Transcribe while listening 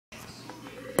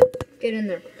Get in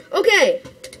there. Okay.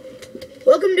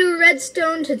 Welcome to a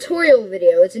Redstone tutorial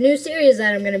video. It's a new series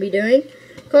that I'm going to be doing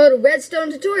called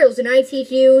Redstone Tutorials, and I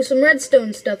teach you some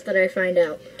redstone stuff that I find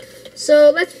out. So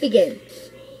let's begin.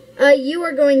 You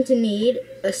are going to need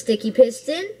a sticky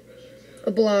piston,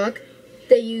 a block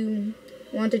that you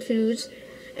want to choose,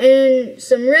 and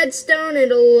some redstone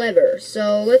and a lever.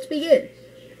 So let's begin.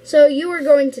 So you are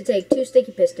going to take 2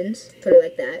 sticky pistons, put it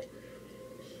like that,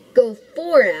 go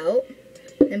 4 out,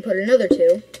 and put another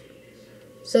 2.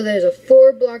 So there's a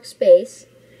 4 block space.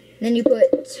 And then you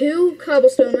put 2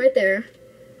 cobblestone right there.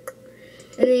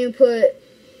 And then you put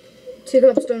 2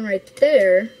 cobblestone right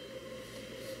there.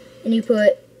 And you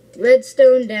put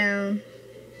redstone down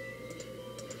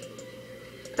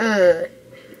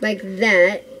like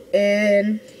that.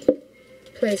 And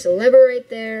place a lever right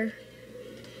there.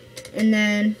 And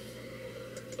then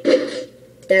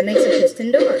that makes a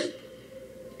piston door.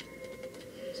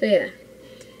 So yeah.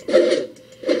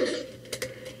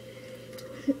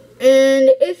 And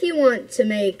if you want to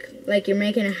make, like you're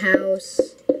making a house,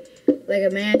 like a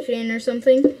mansion or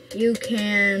something, you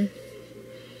can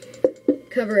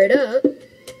cover it up,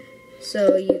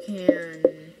 so you can,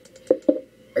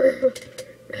 I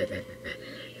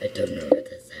don't know what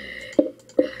to say,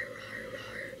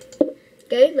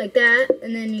 okay, like that,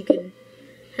 and then you can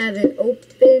have an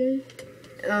open,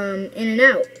 in and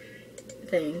out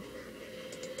thing.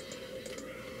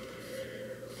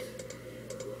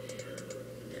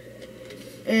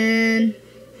 And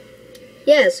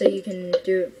yeah, so you can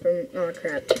do it from, oh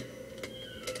crap.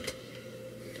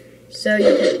 So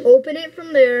you can open it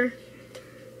from there,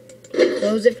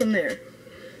 close it from there.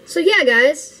 So yeah,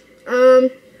 guys,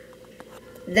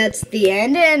 that's the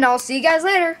end, and I'll see you guys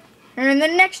later in the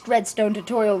next redstone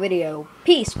tutorial video.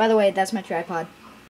 Peace. By the way, that's my tripod.